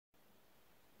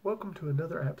Welcome to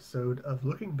another episode of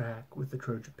Looking Back with the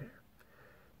Trojan Pair.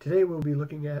 Today we'll be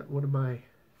looking at one of my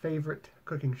favorite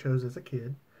cooking shows as a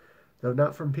kid, though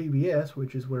not from PBS,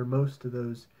 which is where most of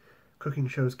those cooking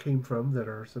shows came from that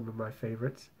are some of my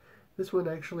favorites. This one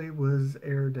actually was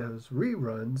aired as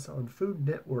reruns on Food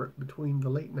Network between the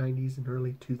late 90s and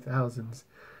early 2000s,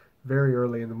 very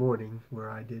early in the morning,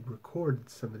 where I did record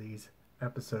some of these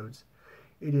episodes.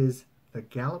 It is The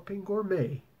Galloping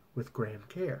Gourmet with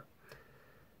Kerr.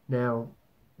 Now,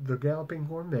 The Galloping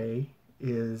Gourmet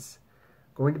is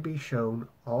going to be shown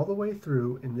all the way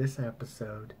through in this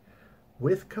episode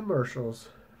with commercials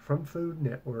from Food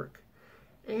Network,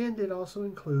 and it also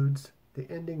includes the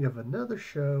ending of another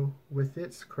show with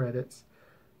its credits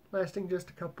lasting just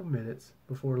a couple minutes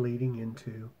before leading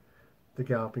into the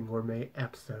Galloping Gourmet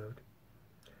episode.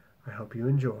 I hope you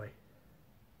enjoy.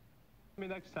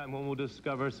 Next time when we'll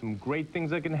discover some great things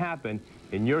that can happen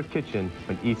in your kitchen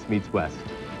when East meets West.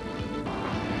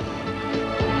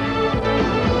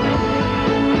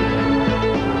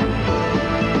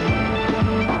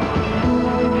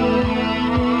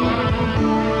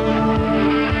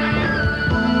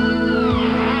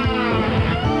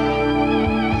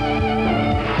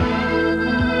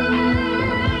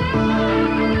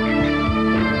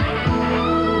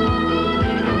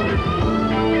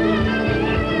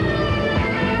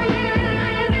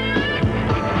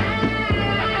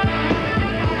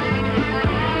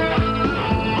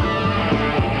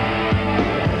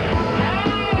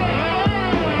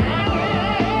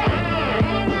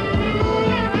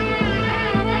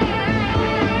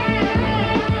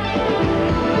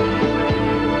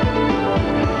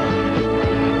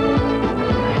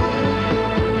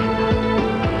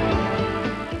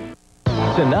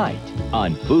 Tonight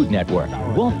on Food Network,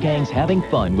 Wolfgang's having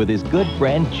fun with his good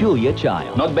friend Julia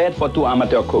Child. Not bad for two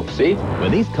amateur cooks, see?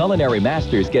 When these culinary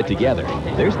masters get together,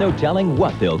 there's no telling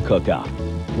what they'll cook up.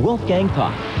 Wolfgang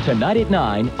Puck, tonight at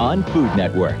 9 on Food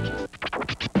Network.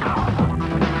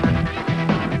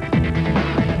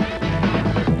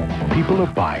 People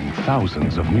are buying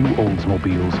thousands of new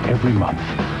Oldsmobiles every month,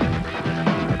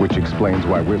 which explains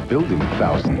why we're building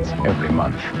thousands every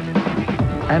month.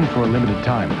 And for a limited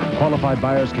time, qualified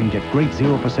buyers can get great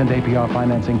 0% APR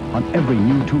financing on every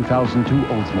new 2002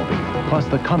 Oldsmobile, plus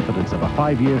the confidence of a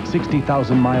 5-year,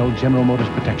 60,000-mile General Motors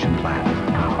protection plan.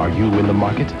 Are you in the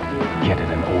market? Get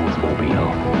in an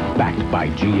Oldsmobile, backed by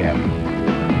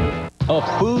GM.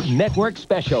 A Food Network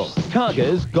special,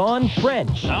 Kaga's Gone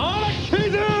French.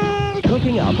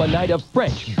 Cooking up a night of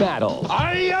French battle.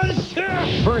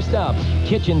 First up,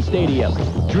 Kitchen Stadium.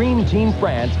 Dream Team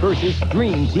France versus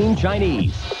Dream Team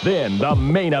Chinese. Then the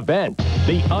main event.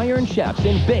 The Iron Chefs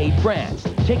invade France,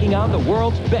 taking on the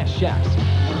world's best chefs.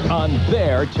 On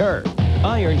their turf.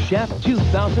 Iron Chef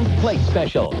 2000th Plate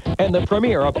Special. And the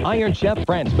premiere of Iron Chef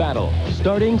France Battle.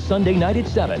 Starting Sunday night at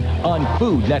 7 on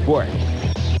Food Network.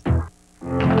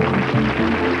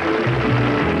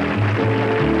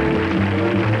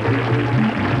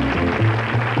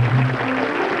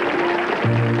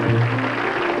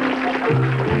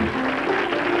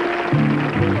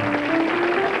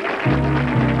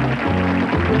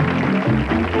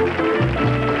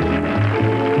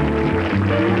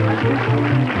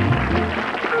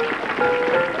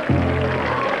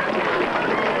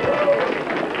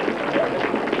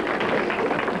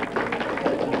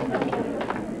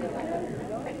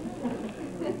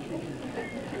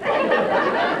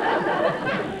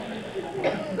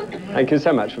 Thank you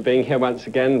so much for being here once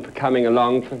again, for coming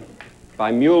along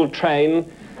by mule train,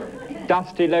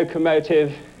 dusty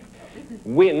locomotive,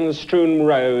 wind-strewn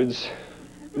roads,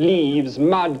 leaves,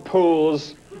 mud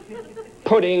pools,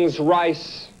 puddings,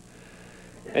 rice,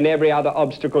 and every other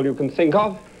obstacle you can think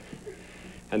of.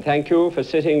 And thank you for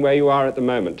sitting where you are at the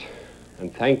moment.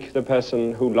 And thank the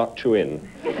person who locked you in.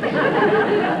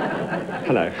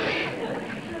 Hello.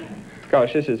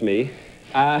 Gosh, this is me.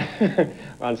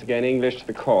 Once again, English to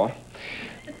the core.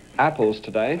 Apples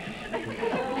today.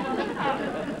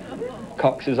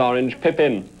 Cox's orange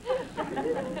pippin.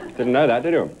 Didn't know that,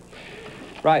 did you?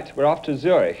 Right, we're off to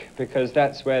Zurich, because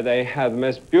that's where they have the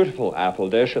most beautiful apple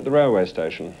dish at the railway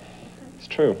station. It's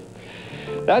true.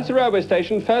 That's the railway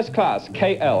station, first class,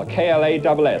 KL,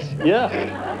 KLASS. Yeah.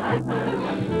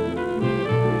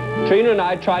 Trina and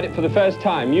I tried it for the first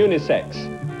time, unisex.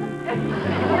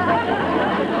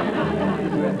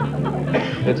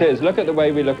 It is. Look at the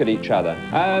way we look at each other.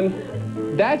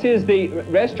 That is the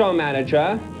restaurant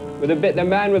manager with the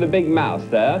man with a big mouth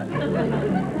there.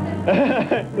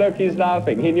 Look, he's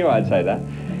laughing. He knew I'd say that.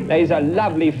 Now, he's a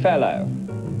lovely fellow.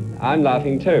 I'm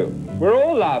laughing too. We're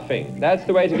all laughing. That's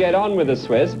the way to get on with the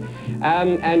Swiss.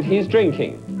 And he's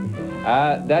drinking.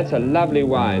 That's a lovely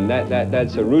wine.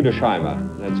 That's a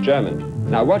Rudesheimer. That's German.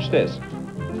 Now watch this.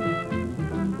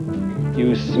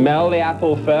 You smell the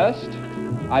apple first.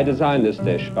 I designed this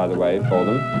dish, by the way, for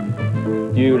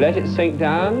them. You let it sink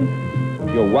down.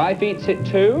 Your wife eats it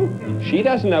too. She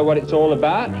doesn't know what it's all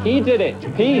about. He did it.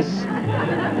 Peace.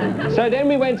 So then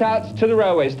we went out to the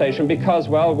railway station because,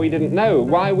 well, we didn't know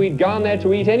why we'd gone there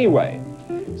to eat anyway.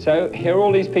 So here are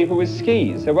all these people with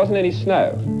skis. There wasn't any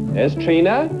snow. There's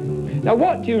Trina. Now,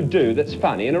 what do you do that's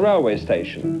funny in a railway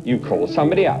station? You call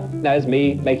somebody up. There's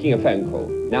me making a phone call.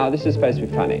 Now, this is supposed to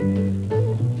be funny.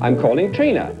 I'm calling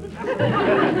Trina.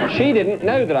 She didn't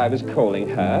know that I was calling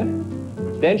her.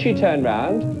 Then she turned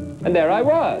round, and there I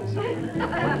was.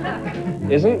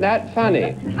 Isn't that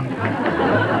funny?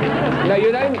 No,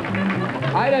 you don't.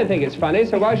 I don't think it's funny,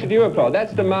 so why should you applaud?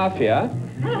 That's the mafia.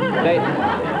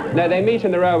 They meet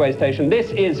in the railway station.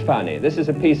 This is funny. This is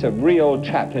a piece of real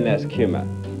Chaplin-esque humor.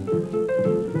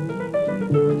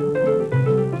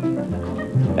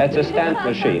 That's a stamp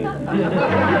machine.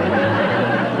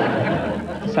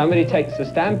 Somebody takes the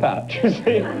stamp out, you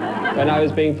see, when I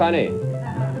was being funny.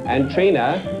 And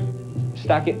Trina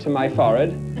stuck it to my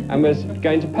forehead and was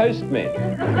going to post me.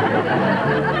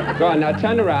 Go on, now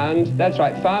turn around. That's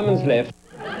right, fireman's lift.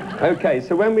 Okay,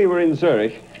 so when we were in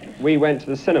Zurich, we went to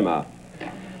the cinema.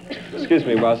 Excuse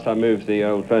me whilst I move the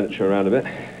old furniture around a bit.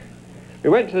 We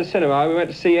went to the cinema, we went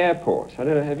to see Airport. I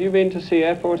don't know, have you been to see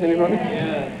Airport, anybody?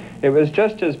 Yeah. It was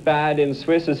just as bad in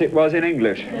Swiss as it was in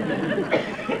English.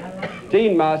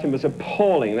 Dean Martin was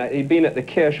appalling. He'd been at the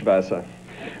Kirschwasser.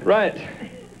 Right.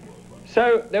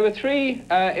 So there were three,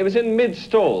 it was in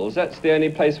mid-stalls. That's the only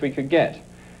place we could get.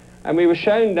 And we were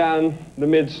shown down the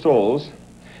mid-stalls.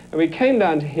 And we came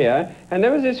down to here, and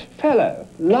there was this fellow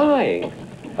lying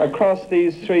across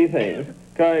these three things,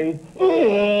 going...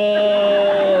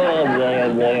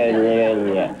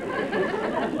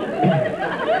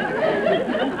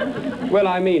 Well,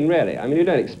 I mean, really. I mean, you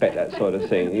don't expect that sort of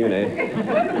thing, you know.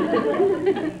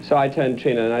 So I turned to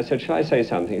Trina and I said, shall I say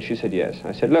something? She said, yes.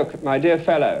 I said, look, my dear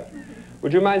fellow,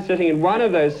 would you mind sitting in one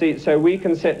of those seats so we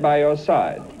can sit by your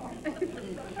side?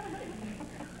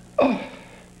 Oh.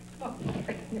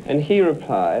 And he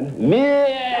replied,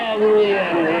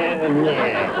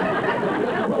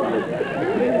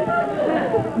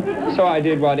 So I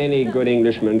did what any good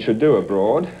Englishman should do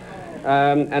abroad,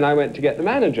 and I went to get the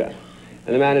manager.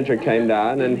 And the manager came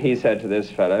down and he said to this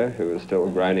fellow, who was still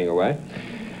groaning away,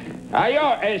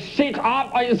 you sit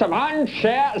up in the one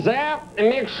chair there and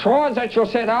make sure that you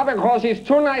sit up because these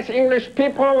two nice English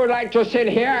people would like to sit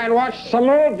here and watch the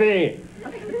movie.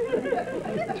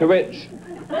 To which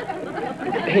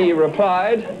he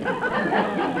replied,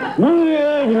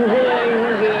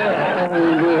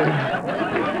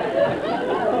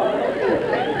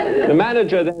 The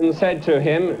manager then said to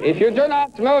him, if you do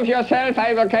not move yourself,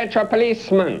 I will catch a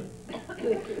policeman.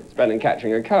 It's better than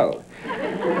catching a cold.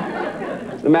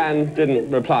 The man didn't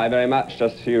reply very much,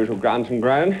 just the usual grunt and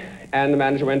groan. And the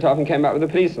manager went off and came back with the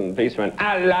policeman. The police went,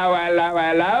 hello, hello,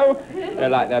 hello. They're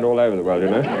like that all over the world, you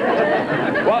know.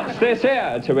 What's this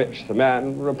here? To which the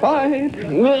man replied,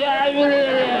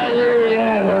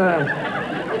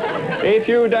 if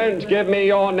you don't give me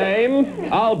your name,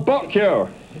 I'll book you.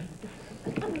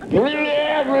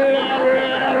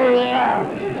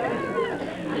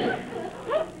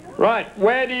 Right,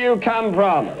 where do you come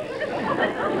from?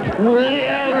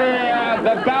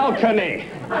 The balcony.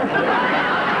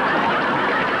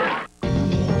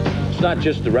 It's not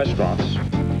just the restaurants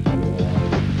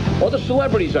or the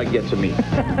celebrities I get to meet.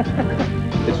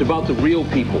 It's about the real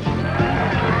people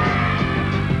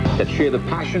that share the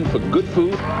passion for good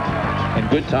food and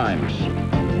good times.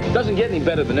 Doesn't get any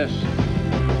better than this.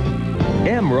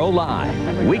 Emerald Live,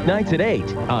 weeknights at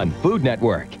 8 on Food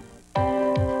Network.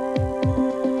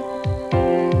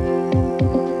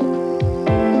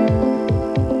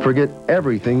 Forget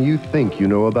everything you think you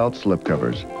know about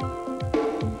slipcovers.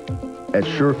 At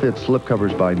SureFit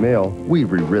Slipcovers by Mail,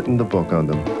 we've rewritten the book on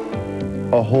them.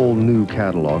 A whole new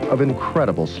catalog of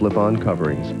incredible slip-on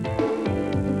coverings.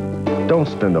 Don't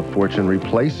spend a fortune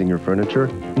replacing your furniture.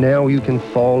 Now you can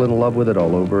fall in love with it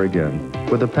all over again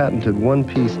with the patented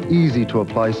one-piece,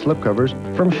 easy-to-apply slipcovers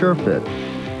from SureFit.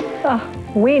 Oh,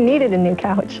 we needed a new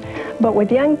couch, but with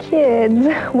young kids,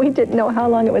 we didn't know how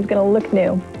long it was going to look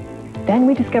new. Then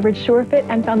we discovered SureFit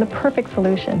and found the perfect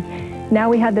solution. Now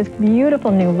we have this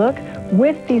beautiful new look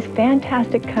with these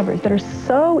fantastic covers that are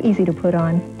so easy to put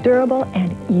on, durable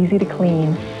and easy to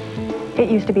clean. It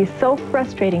used to be so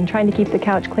frustrating trying to keep the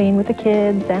couch clean with the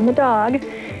kids and the dog.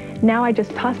 Now I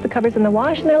just toss the covers in the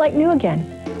wash and they're like new again.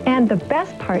 And the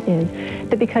best part is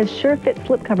that because SureFit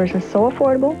slipcovers are so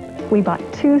affordable, We bought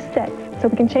 2 sets so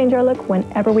we can change our look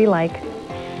whenever we like.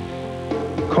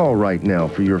 Call right now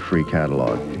for your free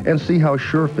catalog and see how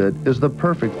SureFit is the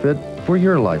perfect fit for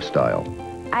your lifestyle.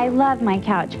 I love my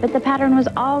couch, but the pattern was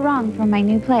all wrong for my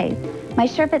new place. My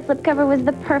SureFit slipcover was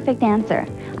the perfect answer.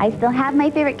 I still have my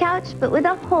favorite couch, but with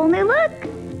a whole new look.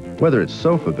 Whether it's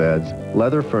sofa beds,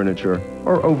 leather furniture,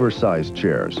 or oversized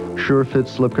chairs, SureFit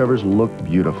slipcovers look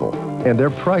beautiful, and they're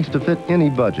priced to fit any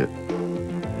budget.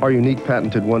 Our unique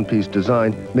patented one-piece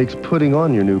design makes putting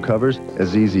on your new covers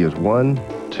as easy as 1,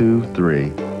 2,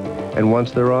 3. And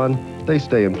once they're on, they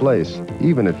stay in place,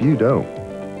 even if you don't.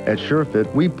 At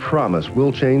SureFit, we promise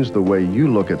we'll change the way you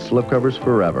look at slipcovers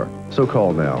forever. So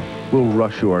call now. We'll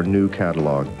rush you our new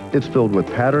catalog. It's filled with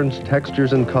patterns,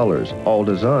 textures, and colors, all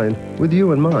designed with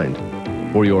you in mind.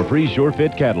 For your free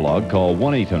SureFit catalog, call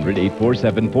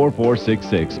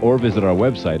 1-800-847-4466 or visit our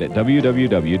website at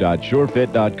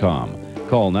www.surefit.com.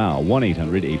 Call now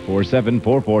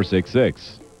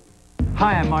 1-800-847-4466.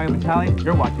 Hi, I'm Mario Batali.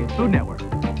 You're watching Food Network.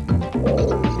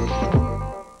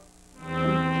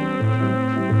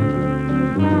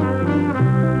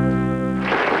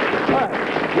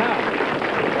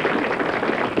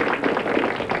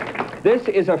 This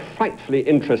is a frightfully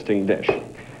interesting dish.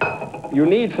 You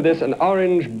need for this an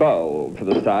orange bowl for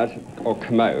the start, or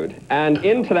commode, and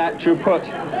into that you put,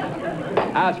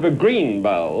 out of a green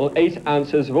bowl, 8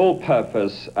 ounces of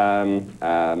all-purpose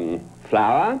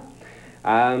flour,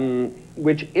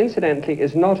 which incidentally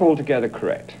is not altogether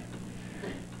correct.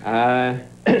 8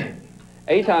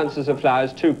 ounces of flour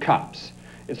is 2 cups.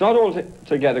 It's not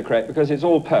altogether correct because it's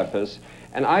all-purpose,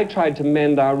 and I tried to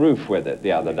mend our roof with it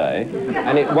the other day,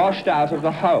 and it washed out of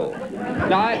the hole.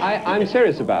 Now, I'm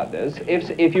serious about this.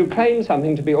 If you claim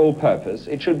something to be all-purpose,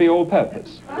 it should be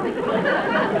all-purpose.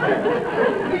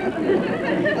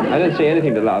 I don't see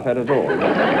anything to laugh at all.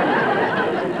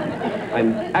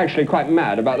 I'm actually quite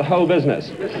mad about the whole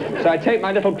business. So I take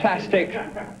my little plastic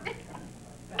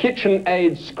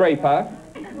KitchenAid scraper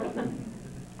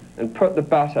and put the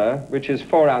butter, which is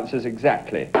 4 ounces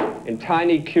exactly, in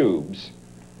tiny cubes,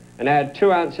 and add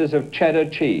 2 ounces of cheddar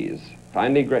cheese,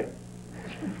 finely grated,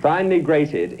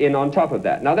 in on top of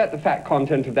that. Now that the fat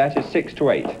content of that is 6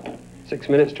 to 8. 6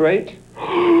 minutes to 8.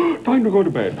 Time to go to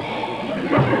bed.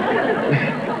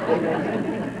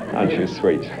 Aren't you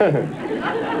sweet?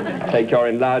 Take your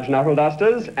enlarged knuckle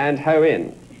dusters and hoe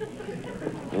in.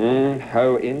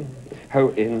 Hoe in, hoe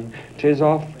in. 'Tis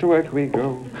off to work we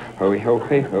go. Ho, ho,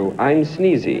 hey, ho. I'm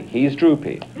sneezy. He's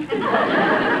droopy.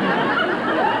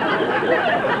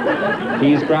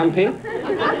 He's grumpy.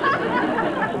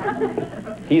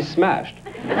 He's smashed.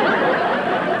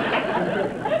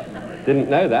 Didn't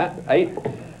know that. 8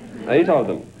 of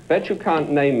them. Bet you can't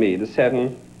name me the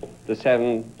seven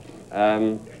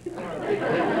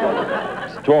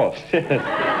dwarfs.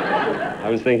 I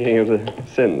was thinking of the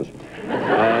sins.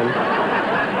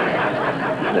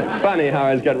 Funny how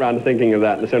I get around to thinking of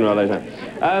that sooner or later.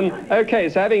 Okay,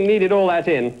 so having kneaded all that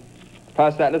in,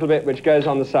 past that little bit which goes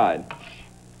on the side,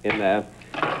 in there,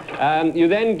 you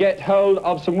then get hold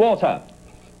of some water,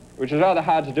 which is rather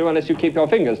hard to do unless you keep your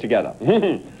fingers together.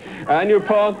 And you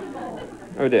pour,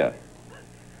 oh dear,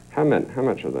 how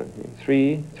much of that?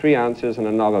 3 ounces and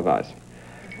a knob of ice.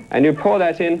 And you pour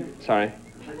that in, sorry,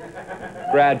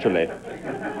 gradually.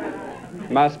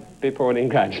 Must be poured in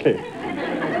gradually.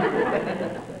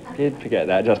 Did forget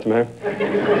that just a moment.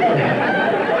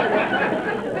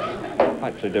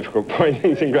 Actually difficult pouring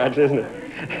things in gradually, isn't it?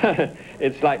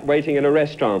 It's like waiting in a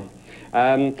restaurant.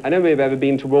 I don't know if you've ever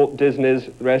been to Walt Disney's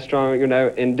restaurant, you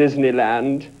know, in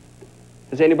Disneyland.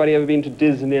 Has anybody ever been to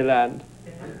Disneyland?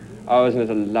 Oh, isn't it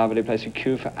a lovely place? You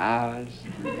queue for hours.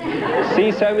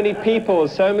 See so many people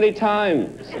so many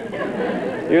times.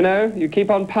 You know, you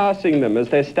keep on passing them as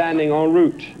they're standing en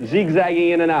route, zigzagging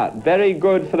in and out. Very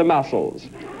good for the muscles.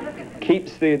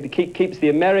 Keeps the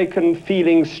American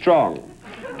feeling strong.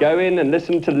 Go in and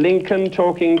listen to Lincoln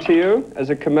talking to you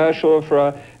as a commercial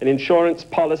for an insurance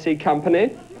policy company,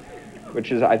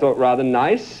 which is, I thought, rather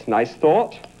nice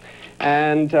thought.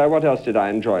 And what else did I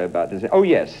enjoy about this? Oh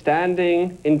yes,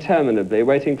 standing interminably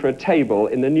waiting for a table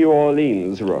in the New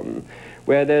Orleans room,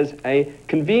 where there's a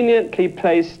conveniently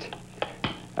placed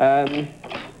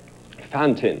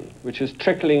fountain, which is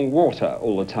trickling water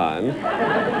all the time,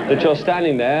 that you're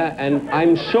standing there, and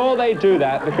I'm sure they do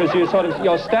that because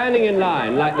you're standing in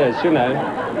line like this, you know,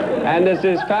 and there's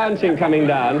this fountain coming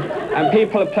down, and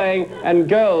people are playing, and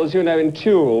girls, you know, in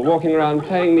tulle, walking around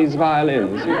playing these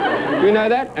violins. You know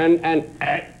that? And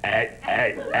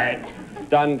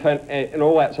done, and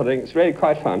all that sort of thing. It's really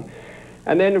quite fun.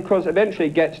 And then, of course, eventually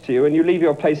it gets to you, and you leave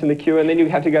your place in the queue, and then you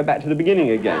have to go back to the beginning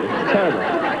again. It's terrible.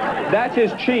 That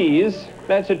is cheese.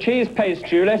 That's a cheese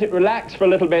paste you. Let it relax for a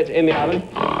little bit in the oven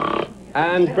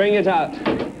and bring it out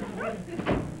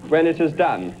when it is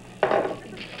done.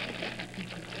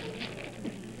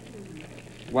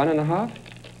 1.5?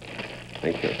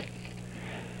 Thank you.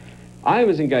 I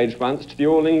was engaged once to the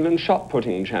All England shot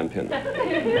putting champion.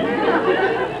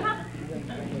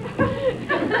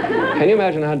 Can you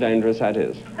imagine how dangerous that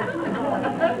is?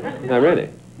 No, really.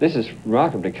 This is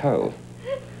remarkably cold.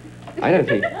 I don't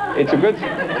think it's a good.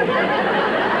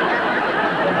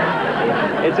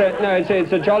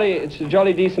 It's a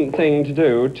jolly decent thing to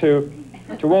do to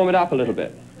warm it up a little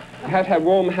bit. You have to have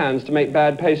warm hands to make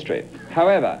bad pastry.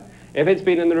 However, if it's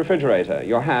been in the refrigerator,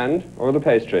 your hand or the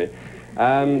pastry,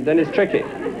 then it's tricky.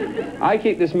 I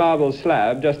keep this marble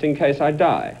slab just in case I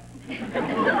die.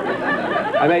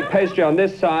 I make pastry on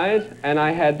this side, and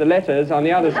I had the letters on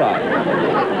the other side.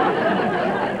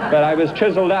 But I was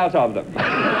chiseled out of them.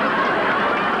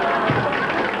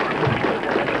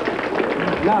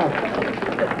 Now,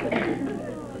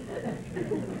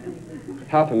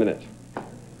 half a minute.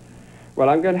 Well,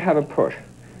 I'm going to have a push.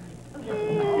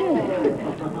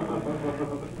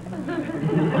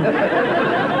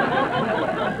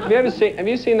 Have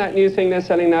you seen that new thing they're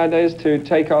selling nowadays to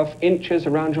take off inches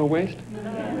around your waist?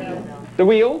 The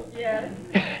wheel? Yeah.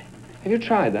 Have you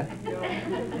tried that?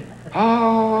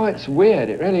 Oh, it's weird,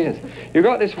 it really is. You've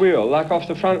got this wheel, like off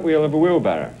the front wheel of a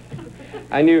wheelbarrow.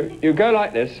 And you go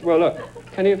like this. Well, look,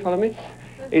 can you follow me?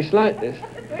 It's like this.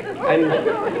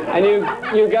 And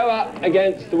you go up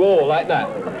against the wall like that.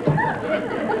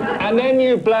 And then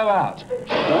you blow out.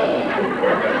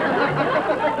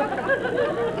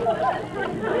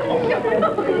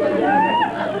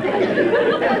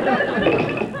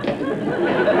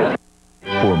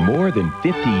 For more than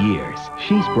 50 years,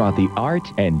 she's brought the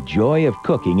art and joy of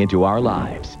cooking into our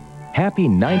lives. Happy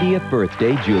 90th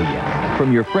birthday, Julia,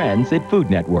 from your friends at Food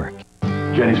Network.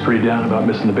 Jenny's pretty down about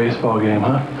missing the baseball game,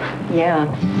 huh? Yeah.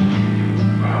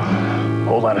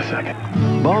 Hold on a second.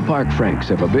 Ballpark Franks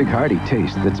have a big hearty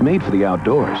taste that's made for the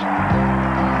outdoors.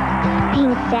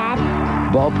 Thanks, Dad.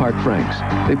 Ballpark Franks.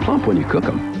 They plump when you cook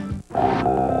them.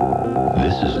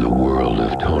 This is the world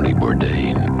of Tony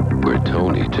Bourdain, where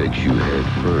Tony takes you head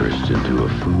first into a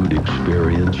food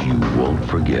experience you won't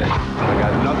forget. I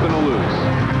got nothing to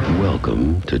lose.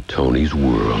 Welcome to Tony's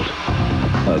World.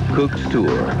 A cook's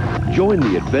tour. Join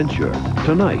the adventure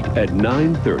tonight at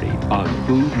 9:30 on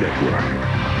Food Network.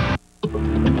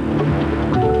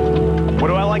 What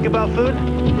do I like about food?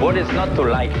 What is not to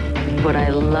like? What I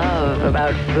love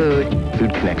about food.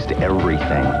 Food connects to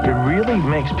everything. It really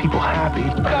makes people happy.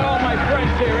 Got all my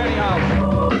friends here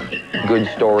anyhow. Good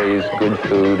stories, good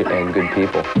food, and good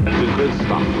people. This is good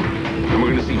stuff. And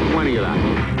we're going to see plenty of that.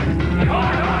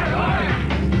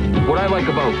 What I like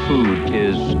about food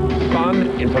is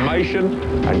fun, information,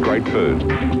 and great food.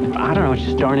 I don't know, it's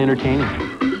just darn entertaining.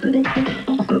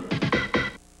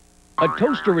 A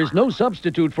toaster is no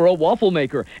substitute for a waffle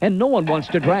maker, and no one wants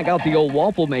to drag out the old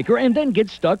waffle maker and then get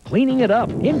stuck cleaning it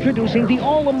up. Introducing the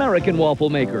All-American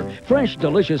Waffle Maker. Fresh,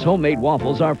 delicious homemade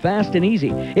waffles are fast and easy.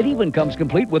 It even comes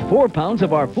complete with 4 pounds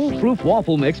of our foolproof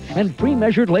waffle mix and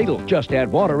pre-measured ladle. Just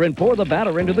add water and pour the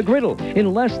batter into the griddle.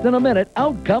 In less than a minute,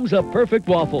 out comes a perfect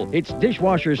waffle. It's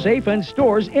dishwasher safe and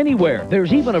stores anywhere.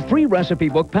 There's even a free recipe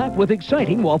book packed with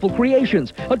exciting waffle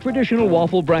creations. A traditional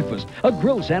waffle breakfast, a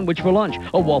grill sandwich for lunch,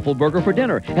 a waffle burger for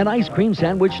dinner, an ice cream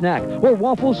sandwich snack, or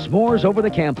waffle s'mores over the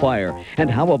campfire.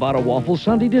 And how about a waffle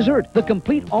Sunday dessert? The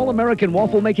complete All-American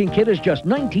waffle making kit is just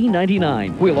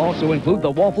 $19.99. We'll also include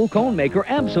the waffle cone maker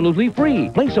absolutely free.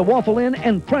 Place a waffle in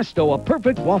and presto, a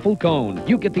perfect waffle cone.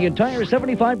 You get the entire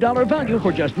 $75 value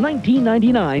for just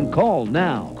 $19.99. Call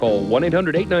now. Call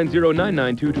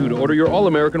 1-800-890-9922 to order your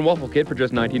All-American waffle kit for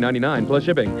just $19.99 plus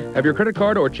shipping. Have your credit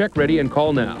card or check ready and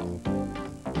call now.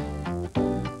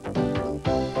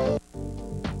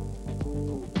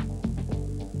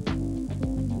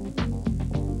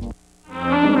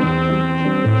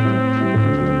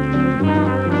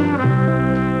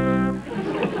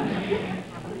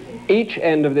 Each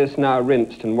end of this now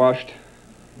rinsed and washed.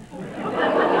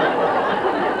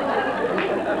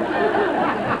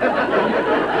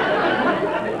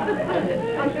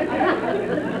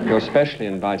 You're specially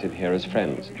invited here as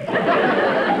friends.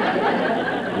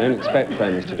 I don't expect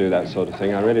friends to do that sort of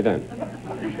thing, I really don't.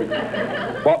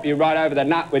 Whop you right over the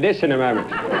nut with this in a moment.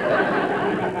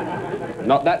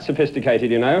 Not that sophisticated,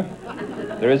 you know.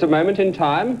 There is a moment in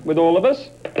time with all of us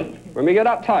when we get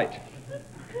uptight.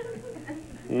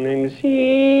 I'm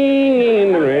singing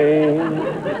in the rain,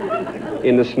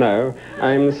 in the snow.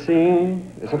 I'm singing.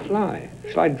 There's a fly.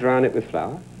 Shall I drown it with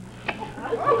flour?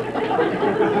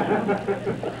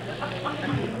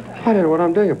 I don't know what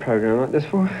I'm doing a program like this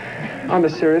for. I'm a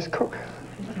serious cook.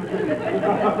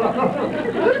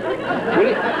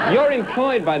 You're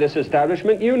employed by this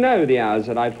establishment. You know the hours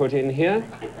that I put in here.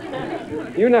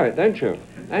 You know it, don't you?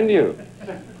 And you.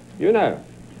 You know.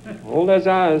 All those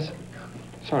hours.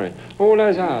 Sorry. All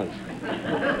those hours.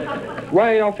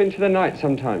 Way off into the night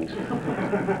sometimes.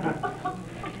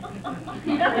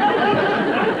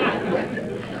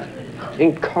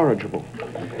 Incorrigible.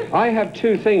 I have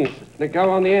two things that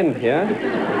go on the end here.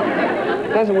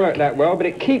 It doesn't work that well, but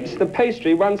it keeps the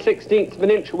pastry 1/16 of an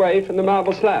inch away from the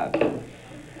marble slab.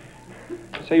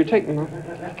 So you take them off.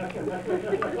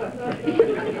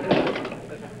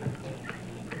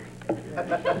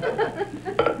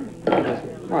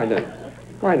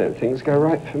 Why don't things go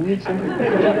right for me?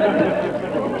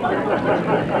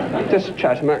 Just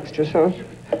chat amongst yourselves.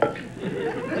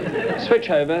 Switch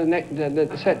over.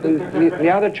 The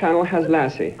other channel has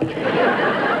Lassie.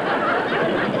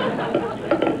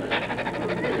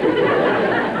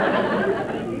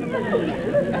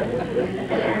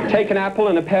 Take an apple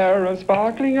and a pair of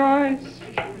sparkling eyes.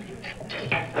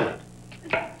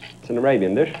 It's an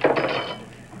Arabian dish.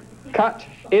 Cut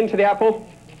into the apple.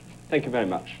 Thank you very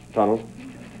much, Donald.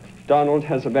 Donald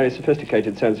has a very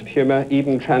sophisticated sense of humor,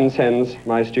 even transcends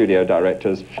my studio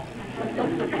directors,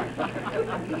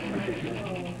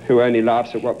 who only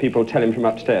laughs at what people tell him from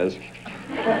upstairs.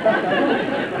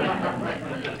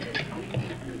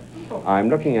 I'm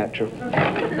looking at you.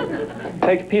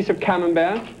 Take a piece of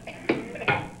camembert.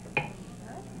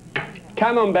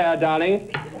 Camembert, darling.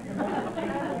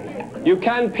 You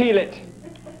can peel it.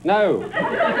 No.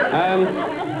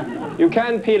 You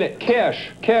can peel it.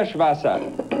 Kirschwasser.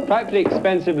 Frightfully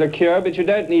expensive liqueur, but you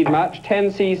don't need much. 10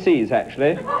 cc's,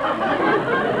 actually.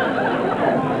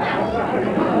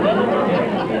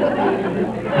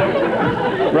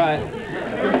 Right.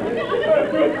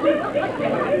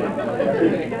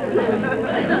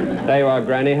 There you are,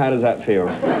 Granny. How does that feel?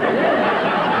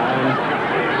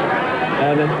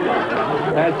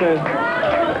 That's a...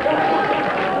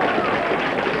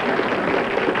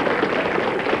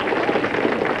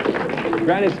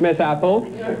 Granny Smith apple.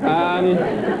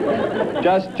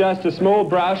 Just a small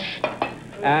brush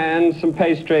and some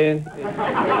pastry.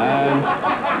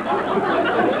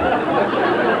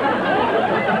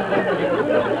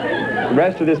 The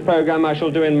rest of this program I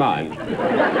shall do in mine.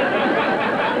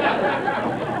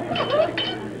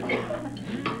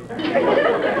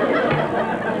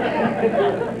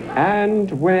 And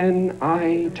when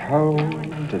I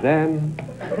told them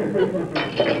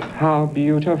how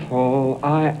beautiful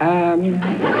I am,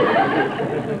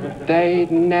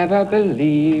 they'd never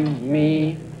believe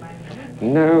me.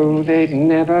 No, they'd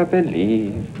never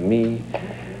believe me.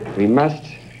 We must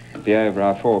be over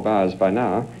our 4 bars by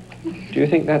now. Do you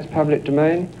think that's public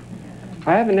domain?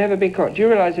 I haven't ever been caught. Do you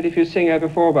realize that if you sing over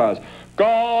 4 bars,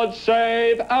 God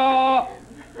save our...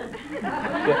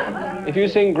 If you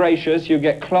sing gracious, you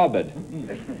get clobbered.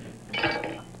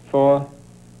 For,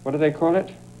 what do they call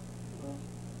it?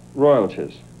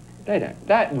 Royalties. They don't.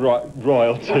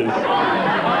 Royalties. Oh,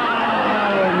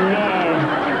 no.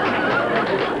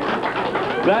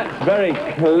 That's very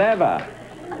clever.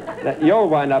 You'll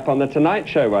wind up on the Tonight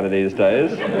Show one of these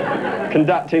days,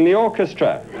 conducting the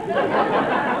orchestra.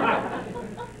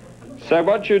 So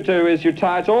what you do is you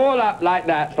tie it all up like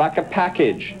that, like a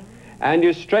package, and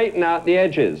you straighten out the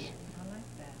edges.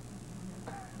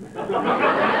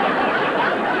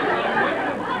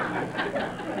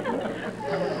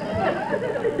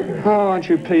 Oh, aren't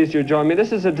you pleased you joined me?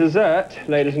 This is a dessert,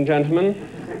 ladies and gentlemen.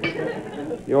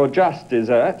 Your just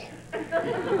dessert.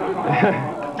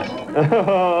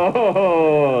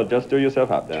 Oh, just do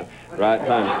yourself up there. Right,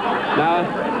 fine.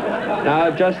 Now,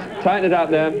 just tighten it up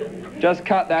there. Just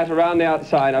cut that around the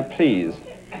outside, now, please.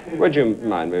 Would you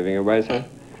mind moving away, sir?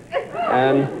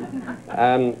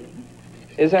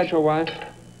 Is that your wife?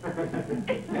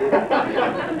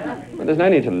 Well, there's no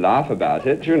need to laugh about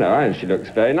it, you know, and she looks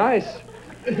very nice.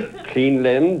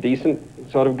 Clean-limbed, decent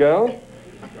sort of girl.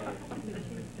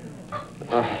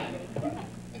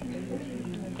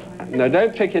 No,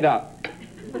 don't pick it up,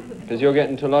 because you'll get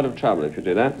into a lot of trouble if you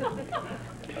do that.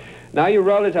 Now you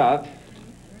roll it out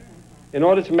in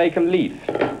order to make a leaf.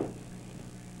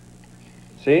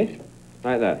 See?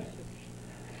 Like that.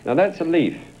 Now that's a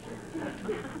leaf.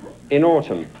 In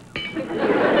autumn.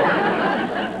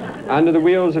 Under the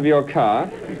wheels of your car,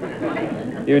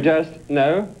 you just,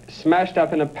 smashed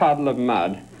up in a puddle of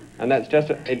mud, and that's just,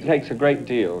 it takes a great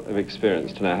deal of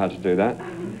experience to know how to do that.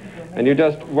 And you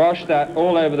just wash that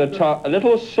all over the top. A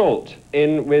little salt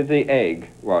in with the egg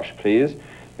wash, please,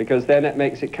 because then it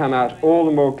makes it come out all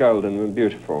the more golden and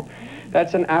beautiful.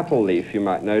 That's an apple leaf, you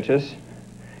might notice.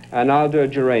 And I'll do a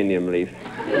geranium leaf.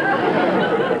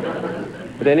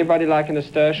 Would anybody like a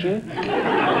nasturtium?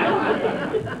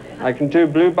 I can do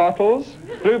blue bottles,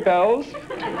 bluebells.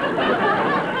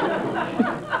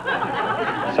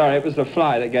 Sorry, it was the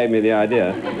fly that gave me the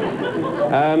idea.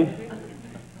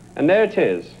 And there it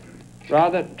is.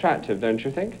 Rather attractive, don't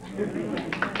you think?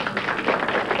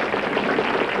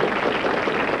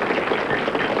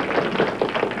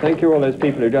 Thank you all those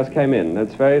people who just came in.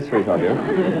 That's very sweet of you.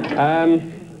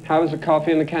 How was the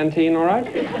coffee in the canteen, all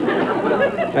right?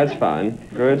 That's fine.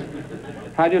 Good.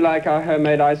 How do you like our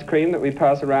homemade ice cream that we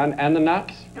pass around, and the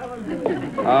nuts?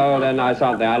 Oh, they're nice,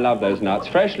 aren't they? I love those nuts.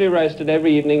 Freshly roasted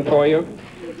every evening for you.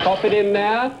 Pop it in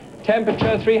there.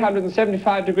 Temperature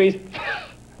 375 degrees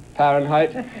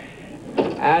Fahrenheit.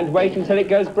 And wait until it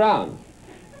goes brown.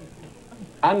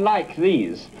 Unlike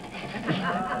these.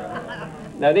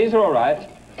 Now, these are all right,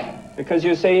 because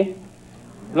you see,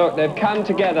 look, they've come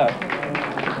together.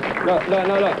 Look, look,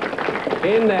 no, look.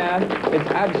 In there, it's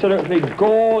absolutely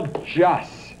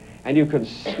gorgeous. And you can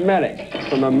smell it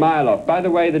from a mile off. By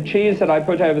the way, the cheese that I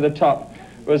put over the top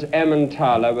was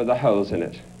Emmentaler with the holes in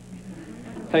it.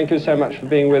 Thank you so much for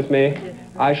being with me.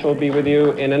 I shall be with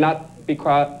you in be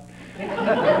quiet.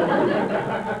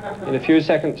 In a few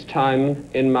seconds' time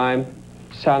in my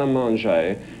salle à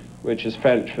manger, which is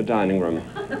French for dining room.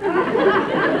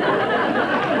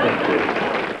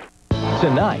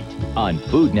 Tonight on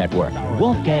Food Network,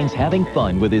 Wolfgang's having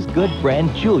fun with his good friend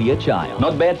Julia Child.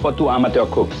 Not bad for two amateur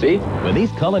cooks, see? When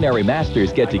these culinary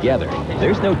masters get together,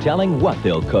 there's no telling what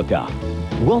they'll cook up.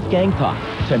 Wolfgang Puck,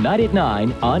 tonight at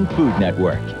 9 on Food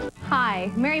Network.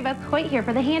 Hi, Mary Beth Coit here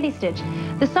for the Handy Stitch,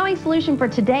 the sewing solution for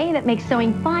today that makes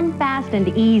sewing fun, fast, and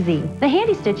easy. The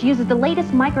Handy Stitch uses the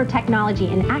latest micro-technology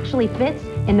and actually fits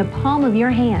in the palm of your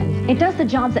hand. It does the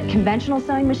jobs that conventional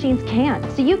sewing machines can't,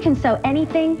 so you can sew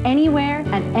anything, anywhere,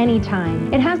 at any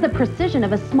time. It has the precision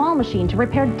of a small machine to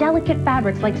repair delicate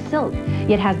fabrics like silk,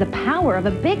 yet has the power of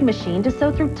a big machine to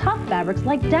sew through tough fabrics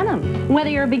like denim. Whether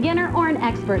you're a beginner or an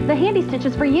expert, the Handy Stitch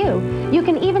is for you. You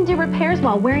can even do repairs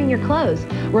while wearing your clothes,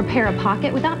 repair a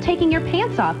pocket without taking your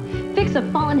pants off, fix a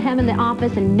fallen hem in the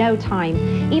office in no time,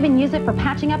 even use it for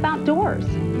patching up outdoors.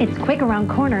 It's quick around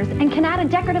corners and can add a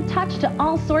decorative touch to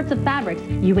all sorts of fabrics.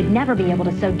 You would never be able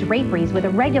to sew draperies with a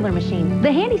regular machine.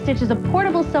 The Handy Stitch is a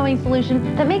portable sewing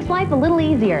solution that makes life a little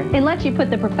easier. It lets you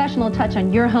put the professional touch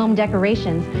on your home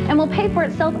decorations and will pay for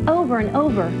itself over and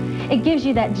over. It gives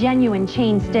you that genuine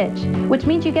chain stitch, which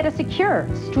means you get a secure,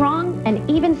 strong, and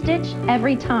even stitch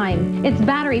every time. It's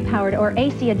battery powered or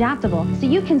AC adaptable, so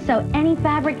you can sew any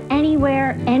fabric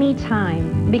anywhere,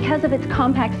 anytime. Because of its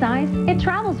compact size, it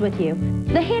travels with you.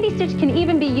 The Handy Stitch can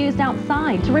even be used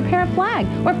outside to repair a flag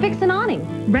or fix an awning.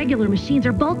 Regular machines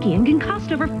are bulky and can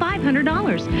cost over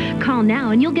 $500. Call now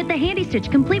and you'll get the Handy Stitch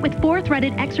complete with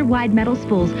 4-threaded extra wide metal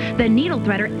spools, the needle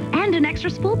threader, and an extra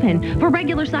spool pin for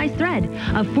regular size thread.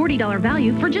 A $40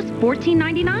 value for just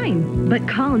 $14.99. But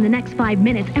call in the next 5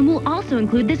 minutes and we'll also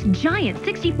include this giant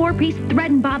 64-piece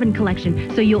thread and bobbin collection,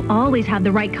 so you'll always have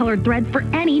the right colored thread for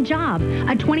any job.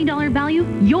 A $20 value,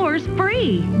 yours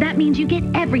free. That means you get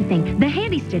everything. The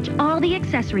Handy Stitch, all the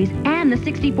accessories, and the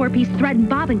 64-piece thread and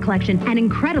bobbin collection, an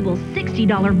incredible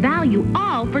 $60 value,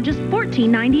 all for just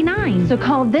 $14.99. So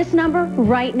call this number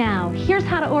right now. Here's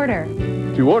how to order.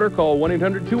 To order, call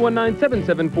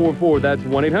 1-800-219-7744. That's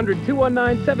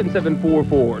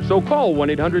 1-800-219-7744. So call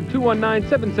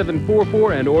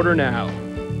 1-800-219-7744 and order now.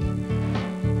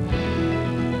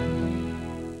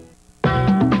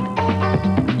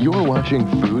 You're watching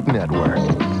Food Network.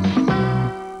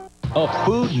 A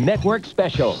Food Network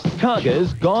special,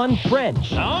 Kaga's Gone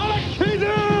French.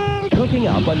 Cooking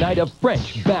up a night of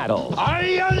French battle.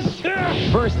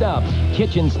 First up,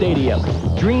 Kitchen Stadium.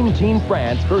 Dream Team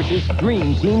France versus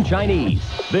Dream Team Chinese.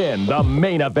 Then the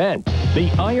main event, the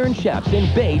Iron Chefs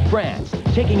invade France,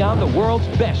 taking on the world's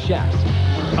best chefs.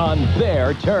 On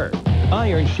their turf,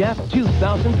 Iron Chef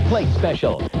 2000 Plate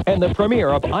Special and the premiere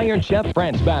of Iron Chef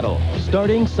France Battle,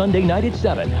 starting Sunday night at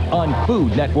 7 on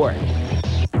Food Network.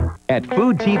 At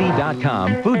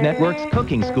foodtv.com, Food Network's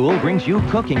Cooking School brings you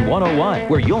Cooking 101,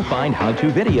 where you'll find how-to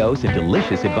videos and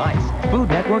delicious advice. Food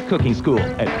Network Cooking School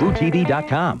at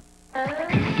foodtv.com.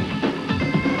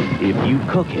 If you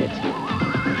cook it,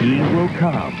 he will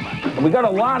come. We got a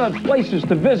lot of places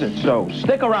to visit, so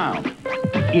stick around.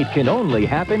 It can only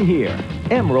happen here.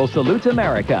 Emerald Salutes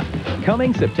America,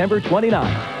 coming September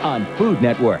 29th on Food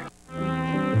Network.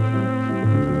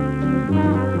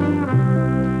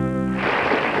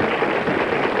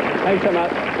 Thanks so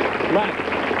much. Right.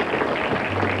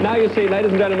 Now you see,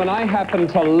 ladies and gentlemen, I happen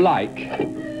to like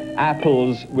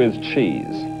apples with cheese.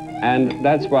 And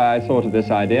that's why I thought of this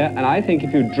idea. And I think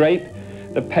if you drape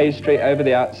the pastry over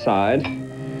the outside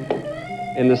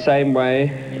in the same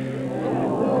way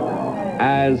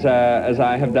as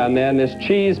I have done there, and this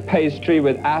cheese pastry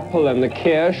with apple and the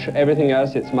kirsch, everything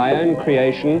else, it's my own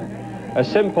creation. A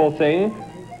simple thing,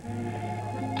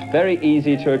 very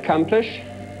easy to accomplish,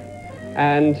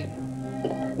 and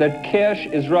the kirsch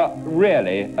is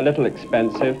really a little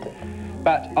expensive,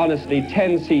 but honestly,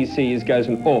 10 cc's goes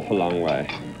an awful long way.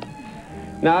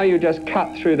 Now you just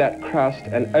cut through that crust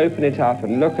and open it up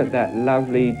and look at that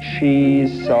lovely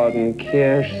cheese-sodden,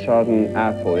 kirsch-sodden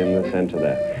apple in the center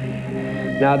there.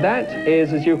 Now that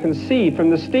is, as you can see from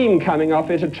the steam coming off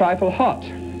it, a trifle hot.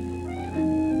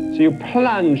 So you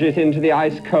plunge it into the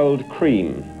ice-cold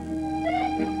cream.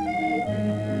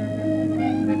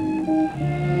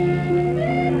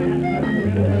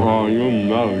 Oh, you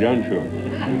know, don't you?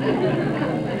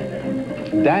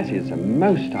 That is a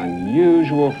most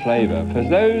unusual flavor for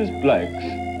those blokes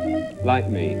like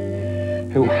me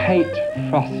who hate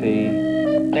frothy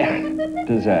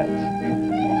desserts.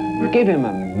 Give him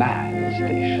a man's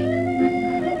dish.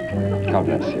 God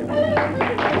bless you.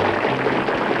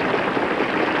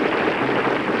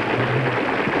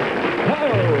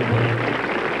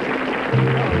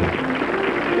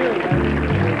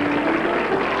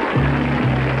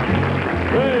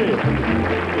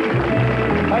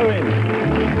 Owen,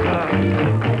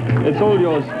 it's all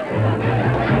yours.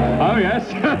 Oh,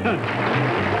 yes.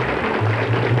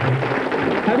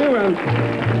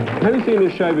 Have you seen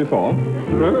this show before?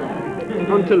 No?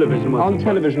 On television once. On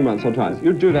television once or twice.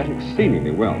 You do that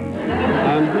exceedingly well.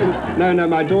 No,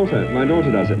 my daughter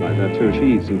does it like that too.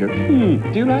 She eats and goes,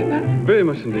 do you like that? Very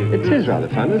much indeed. It is rather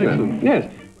fun, isn't it? Yes.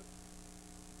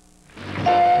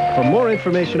 For more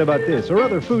information about this or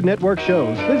other Food Network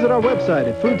shows, visit our website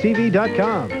at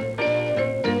foodtv.com.